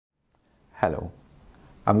Hello,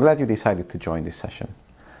 I'm glad you decided to join this session.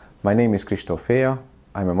 My name is Kristóf Féja,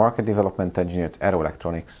 I'm a Market Development Engineer at Aero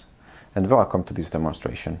Electronics, and welcome to this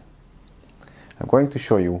demonstration. I'm going to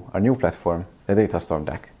show you a new platform, the DataStorm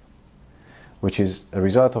DAQ, which is a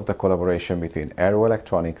result of the collaboration between Aero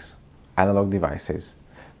Electronics, Analog Devices,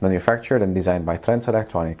 manufactured and designed by Trends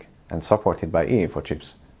Electronic and supported by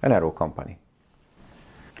eInfochips, an Aero company.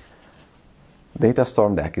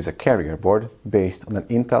 DataStorm DAQ is a carrier board based on an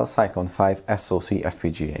Intel Cyclone 5 SoC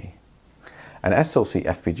FPGA. An SoC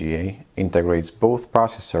FPGA integrates both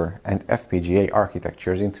processor and FPGA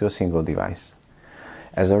architectures into a single device.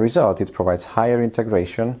 As a result, it provides higher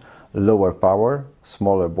integration, lower power,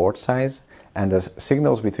 smaller board size, and as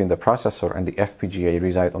signals between the processor and the FPGA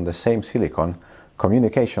reside on the same silicon,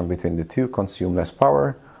 communication between the two consumes less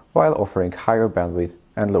power while offering higher bandwidth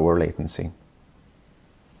and lower latency.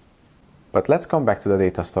 But let's come back to the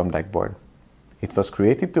DataStorm DAQ board. It was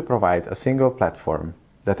created to provide a single platform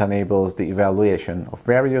that enables the evaluation of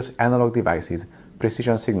various analog devices,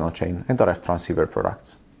 precision signal chain, and RF transceiver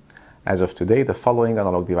products. As of today, the following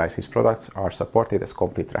analog devices products are supported as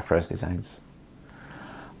complete reference designs.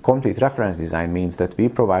 Complete reference design means that we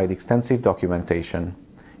provide extensive documentation,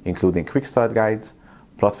 including quick start guides,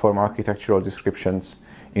 platform architectural descriptions,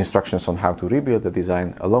 instructions on how to rebuild the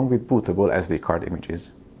design, along with bootable SD card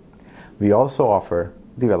images. We also offer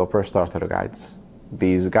developer starter guides.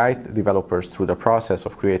 These guide developers through the process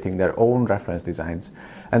of creating their own reference designs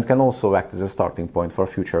and can also act as a starting point for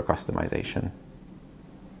future customization.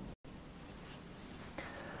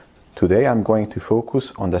 Today I'm going to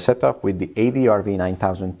focus on the setup with the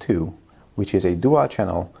ADRV9002, which is a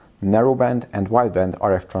dual-channel, narrowband and wideband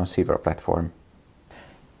RF transceiver platform.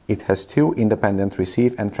 It has two independent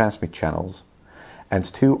receive and transmit channels, and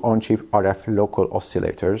two on-chip RF local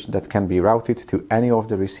oscillators that can be routed to any of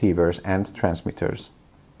the receivers and transmitters.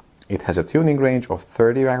 It has a tuning range of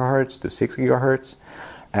 30 MHz to 6 GHz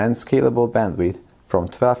and scalable bandwidth from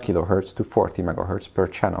 12 kHz to 40 MHz per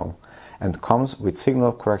channel, and comes with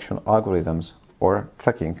signal correction algorithms or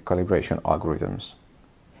tracking calibration algorithms.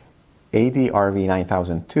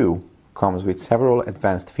 ADRV9002 comes with several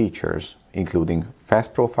advanced features, including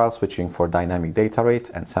fast profile switching for dynamic data rates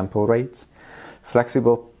and sample rates,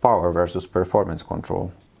 flexible power versus performance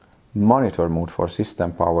control, monitor mode for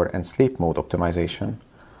system power and sleep mode optimization,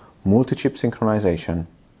 multi-chip synchronization,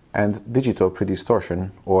 and digital predistortion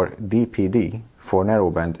or DPD for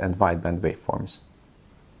narrowband and wideband waveforms.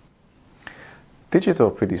 Digital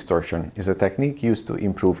predistortion is a technique used to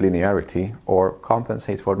improve linearity or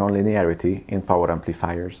compensate for nonlinearity in power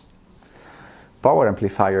amplifiers. Power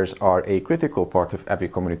amplifiers are a critical part of every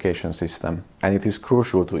communication system, and it is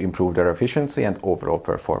crucial to improve their efficiency and overall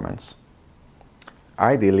performance.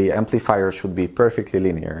 Ideally, amplifiers should be perfectly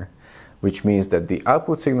linear, which means that the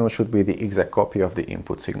output signal should be the exact copy of the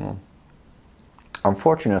input signal.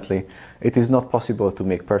 Unfortunately, it is not possible to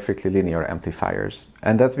make perfectly linear amplifiers,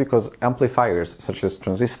 and that's because amplifiers such as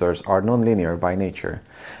transistors are nonlinear by nature,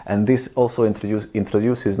 and this also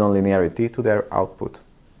introduces nonlinearity to their output.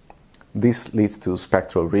 This leads to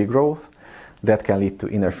spectral regrowth that can lead to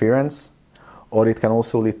interference, or it can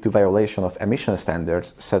also lead to violation of emission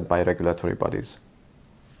standards set by regulatory bodies.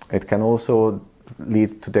 It can also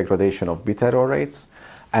lead to degradation of bit error rates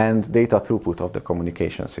and data throughput of the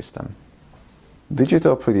communication system.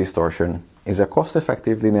 Digital predistortion is a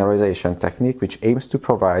cost-effective linearization technique which aims to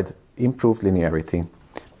provide improved linearity,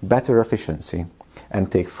 better efficiency,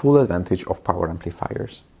 and take full advantage of power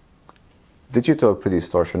amplifiers. Digital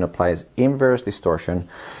predistortion applies inverse distortion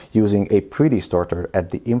using a predistorter at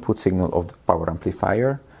the input signal of the power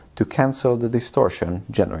amplifier to cancel the distortion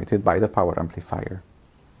generated by the power amplifier.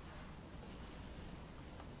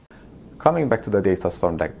 Coming back to the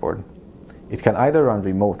DataStorm DAQ board, it can either run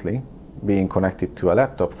remotely, being connected to a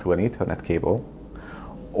laptop through an Ethernet cable,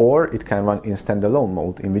 or it can run in standalone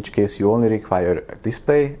mode, in which case you only require a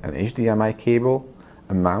display, an HDMI cable,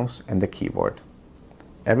 a mouse, and a keyboard.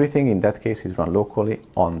 Everything in that case is run locally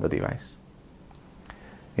on the device.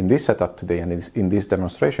 In this setup today and in this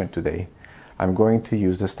demonstration today, I'm going to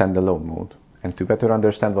use the standalone mode. And to better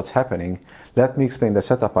understand what's happening, let me explain the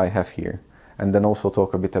setup I have here, and then also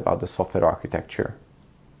talk a bit about the software architecture.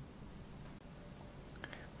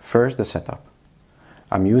 First, the setup.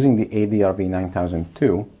 I'm using the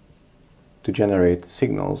ADRV9002 to generate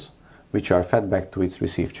signals which are fed back to its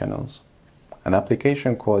receive channels. An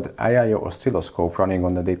application called IIO Oscilloscope running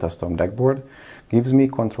on the DataStorm DAQ board gives me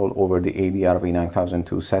control over the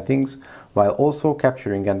ADRV9002 settings while also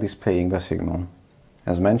capturing and displaying the signal.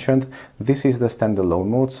 As mentioned, this is the standalone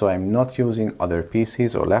mode, so I'm not using other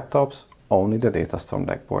PCs or laptops, only the DataStorm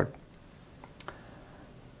DAQ board.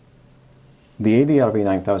 The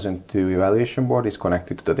ADRV9002 evaluation board is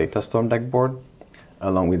connected to the DataStorm DAQ board,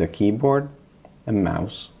 along with a keyboard, a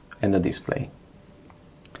mouse, and a display.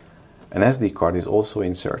 An SD card is also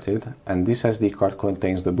inserted, and this SD card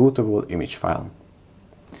contains the bootable image file.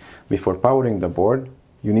 Before powering the board,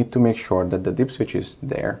 you need to make sure that the dip switches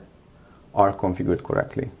there are configured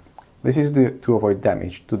correctly. This is to avoid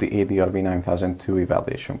damage to the ADRV9002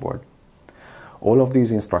 evaluation board. All of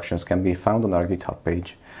these instructions can be found on our GitHub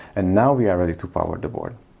page, and now we are ready to power the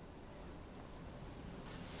board.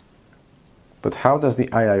 But how does the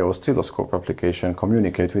IIO oscilloscope application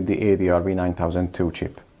communicate with the ADRV9002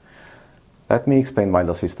 chip? Let me explain why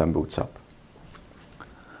the system boots up.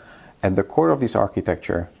 At the core of this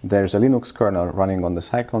architecture, there is a Linux kernel running on the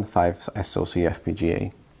Cyclone 5 SoC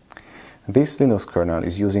FPGA. This Linux kernel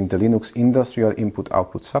is using the Linux Industrial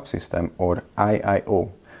Input-Output Subsystem, or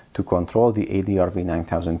IIO, to control the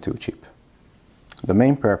ADRV9002 chip. The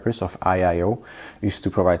main purpose of IIO is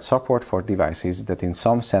to provide support for devices that in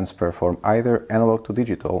some sense perform either analog to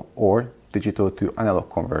digital or digital to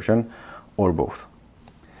analog conversion, or both.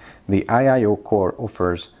 The IIO core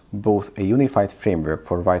offers both a unified framework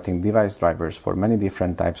for writing device drivers for many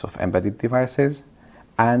different types of embedded devices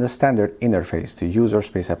and a standard interface to user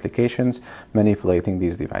space applications manipulating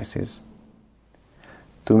these devices.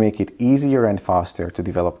 To make it easier and faster to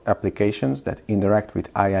develop applications that interact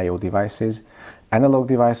with IIO devices, Analog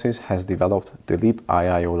Devices has developed the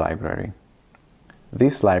libIIO library.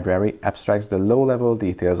 This library abstracts the low-level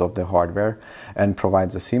details of the hardware and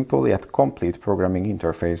provides a simple yet complete programming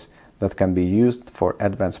interface that can be used for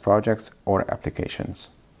advanced projects or applications.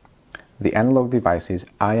 The Analog Devices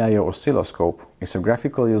IIO oscilloscope is a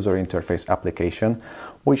graphical user interface application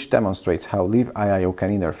which demonstrates how libIIO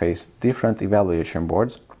can interface different evaluation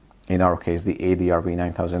boards, in our case the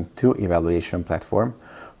ADRV9002 evaluation platform,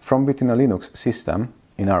 from within a Linux system,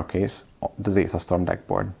 in our case the DataStorm DAQ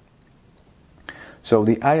board. So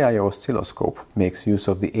the IIO oscilloscope makes use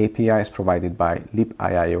of the APIs provided by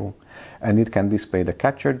libIIO, and it can display the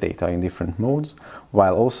captured data in different modes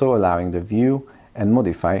while also allowing the view and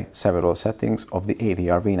modify several settings of the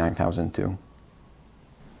ADRV9002.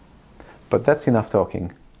 But that's enough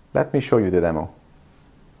talking. Let me show you the demo.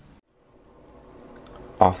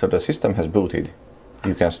 After the system has booted,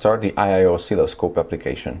 you can start the IIO oscilloscope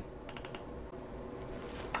application.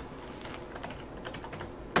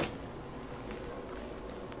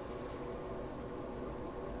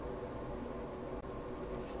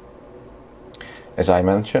 As I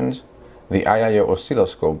mentioned, the IIO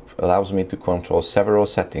oscilloscope allows me to control several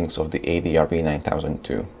settings of the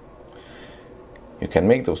ADRV9002. You can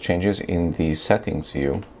make those changes in the settings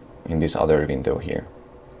view in this other window here.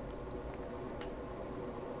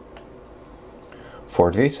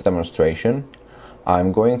 For this demonstration,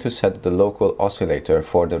 I'm going to set the local oscillator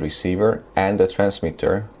for the receiver and the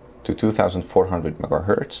transmitter to 2400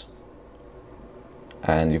 MHz.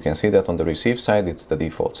 And you can see that on the receive side it's the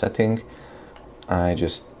default setting. I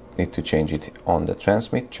just need to change it on the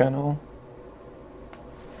transmit channel.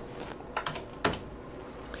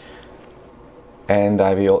 And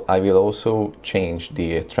I will also change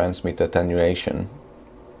the transmit attenuation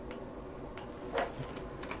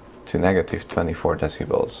to -24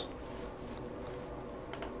 decibels.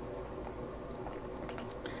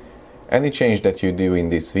 Any change that you do in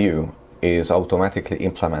this view is automatically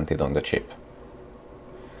implemented on the chip.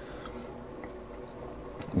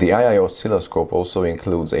 The IIO oscilloscope also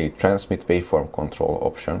includes a transmit waveform control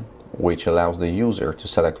option, which allows the user to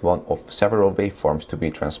select one of several waveforms to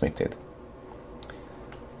be transmitted.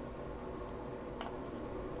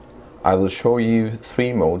 I will show you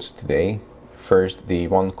 3 modes today. First, the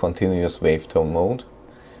one continuous wavetone mode,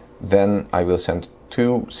 then I will send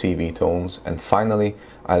 2 CV tones, and finally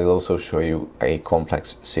I will also show you a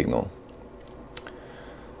complex signal.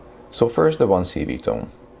 So first, the one CV tone.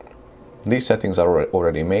 These settings are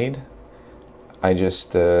already made. I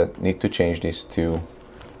just need to change this to,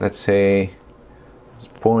 let's say,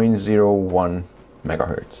 0.01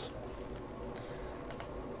 MHz.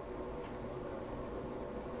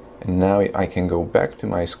 And now I can go back to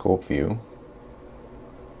my scope view,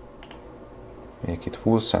 make it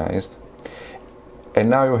full-sized, and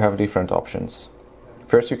now you have different options.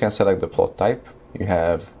 First, you can select the plot type. You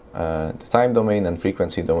have the time domain and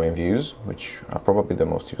frequency domain views, which are probably the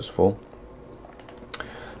most useful.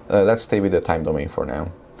 Let's stay with the time domain for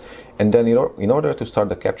now. And then in order to start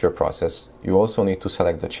the capture process, you also need to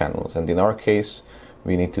select the channels. And in our case,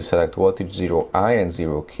 we need to select voltage 0I and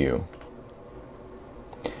 0Q.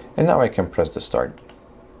 And now I can press the start.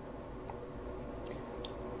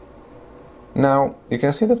 Now you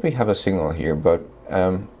can see that we have a signal here, but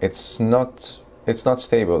it's not it's not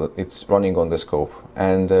stable, it's running on the scope,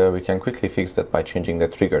 and we can quickly fix that by changing the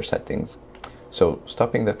trigger settings. So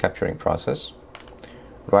stopping the capturing process,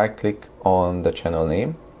 right click on the channel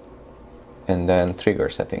name, and then trigger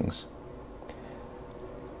settings.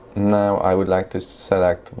 Now I would like to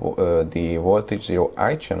select the voltage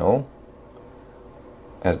 0i channel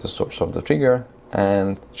as the source of the trigger,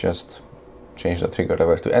 and just change the trigger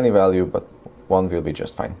level to any value, but 1 will be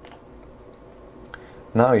just fine.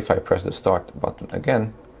 Now if I press the start button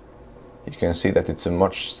again, you can see that it's a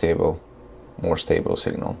much more stable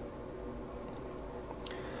signal.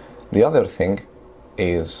 The other thing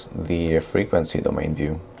is the frequency domain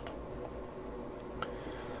view.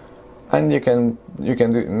 And you can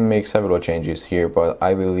make several changes here, but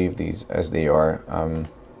I will leave these as they are.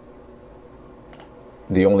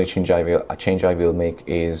 The only change I will make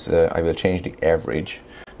is I will change the average,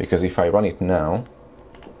 because if I run it now,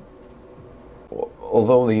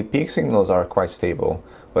 although the peak signals are quite stable,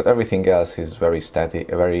 but everything else is very static,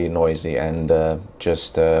 very noisy, and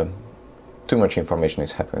just too much information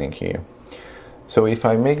is happening here. So if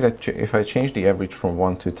I change the average from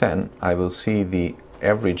 1 to 10, I will see the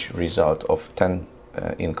average result of 10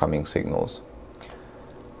 incoming signals,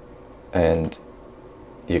 and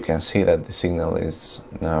you can see that the signal is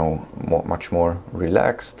now much more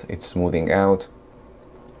relaxed, it's smoothing out,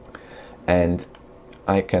 and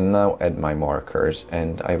I can now add my markers,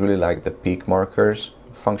 and I really like the peak markers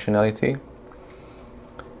functionality,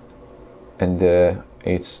 and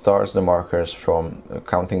it starts the markers from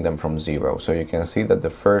counting them from 0. So you can see that the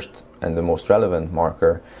first and the most relevant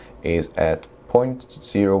marker is at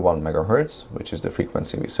 0.01 megahertz, which is the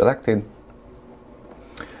frequency we selected,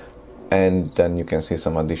 and then you can see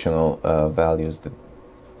some additional values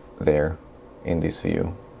there in this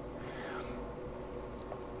view.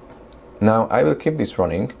 Now I will keep this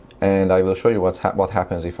running, and I will show you what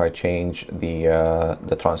happens if I change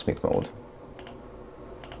the transmit mode.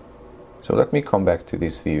 So let me come back to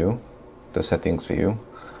this view, the settings view,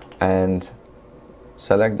 and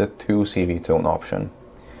select the 2CV tone option.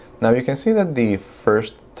 Now you can see that the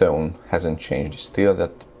first tone hasn't changed, it's still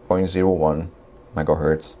at 0.01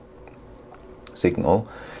 megahertz signal,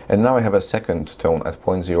 and now I have a second tone at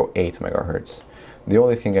 0.08 megahertz. The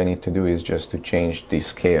only thing I need to do is just to change the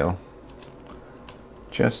scale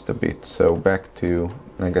just a bit, so back to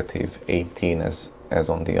 -18 as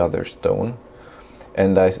on the other tone,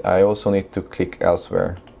 and I also need to click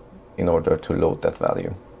elsewhere in order to load that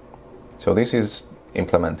value. So this is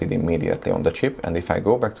implemented immediately on the chip, and if I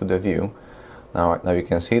go back to the view, now you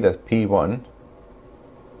can see that P1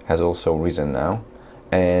 has also risen now,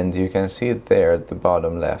 and you can see it there at the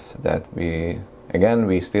bottom left that we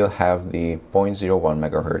still have the 0.01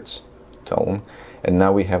 megahertz tone, and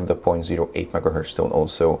now we have the 0.08 megahertz tone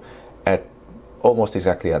also at almost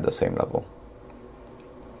exactly at the same level.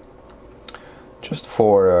 Just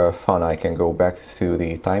for fun, I can go back to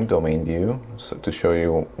the time domain view to show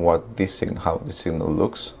you how this signal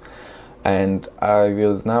looks, and I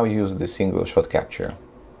will now use the single shot capture.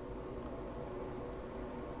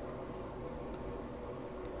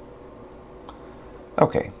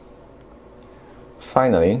 Okay,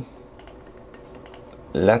 finally,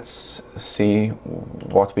 let's see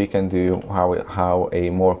what we can do, how a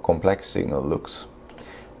more complex signal looks.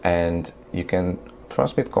 And you can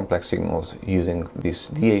transmit complex signals using this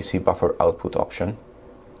DAC buffer output option.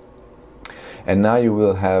 And now you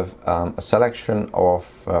will have a selection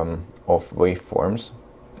of waveforms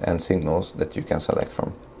and signals that you can select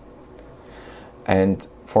from. And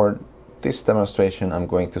for this demonstration, I'm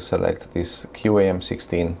going to select this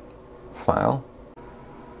QAM16 file.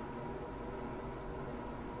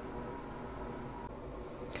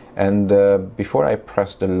 And before I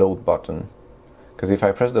press the load button, because if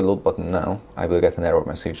I press the load button now, I will get an error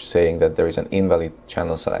message saying that there is an invalid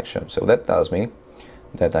channel selection. So that tells me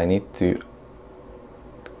that I need to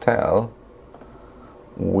tell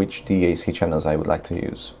which DAC channels I would like to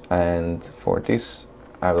use. And for this,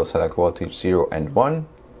 I will select voltage 0 and 1.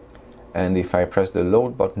 And if I press the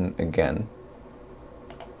load button again,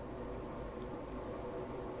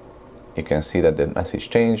 you can see that the message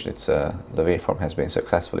changed. It's the waveform has been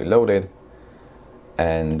successfully loaded,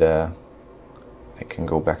 and I can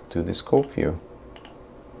go back to the scope view.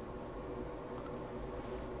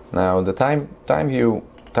 Now the time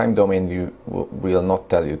domain view will not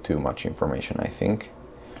tell you too much information, I think,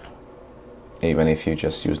 even if you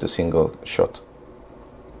just use the single shot.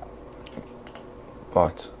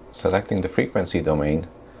 But selecting the frequency domain,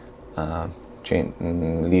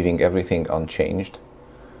 leaving everything unchanged,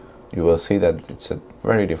 you will see that it's a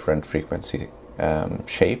very different frequency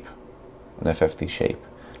shape, an FFT shape.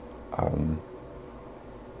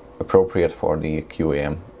 appropriate for the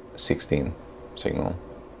QAM16 signal.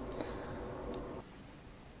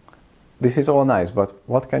 This is all nice, but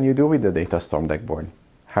what can you do with the DataStorm DAQ board?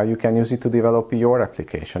 How you can use it to develop your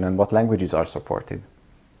application and what languages are supported?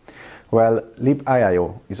 Well,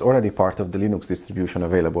 libiio is already part of the Linux distribution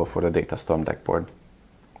available for the DataStorm DAQ board.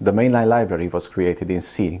 The mainline library was created in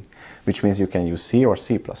C, which means you can use C or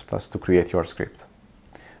C++ to create your script.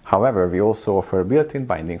 However, we also offer built-in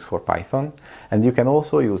bindings for Python, and you can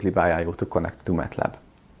also use libiio to connect to MATLAB.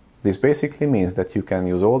 This basically means that you can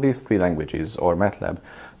use all these three languages or MATLAB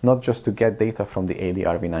not just to get data from the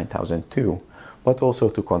ADRV9002, but also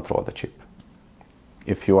to control the chip.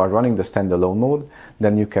 If you are running the standalone mode,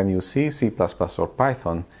 then you can use C, C++ or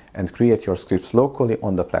Python and create your scripts locally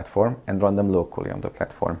on the platform and run them locally on the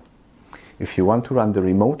platform. If you want to run the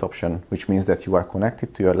remote option, which means that you are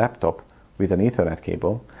connected to your laptop with an Ethernet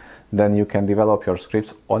cable, then you can develop your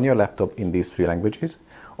scripts on your laptop in these three languages,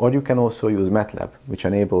 or you can also use MATLAB, which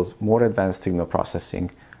enables more advanced signal processing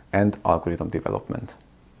and algorithm development.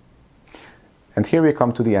 And here we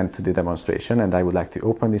come to the end of the demonstration, and I would like to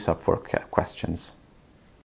open this up for questions.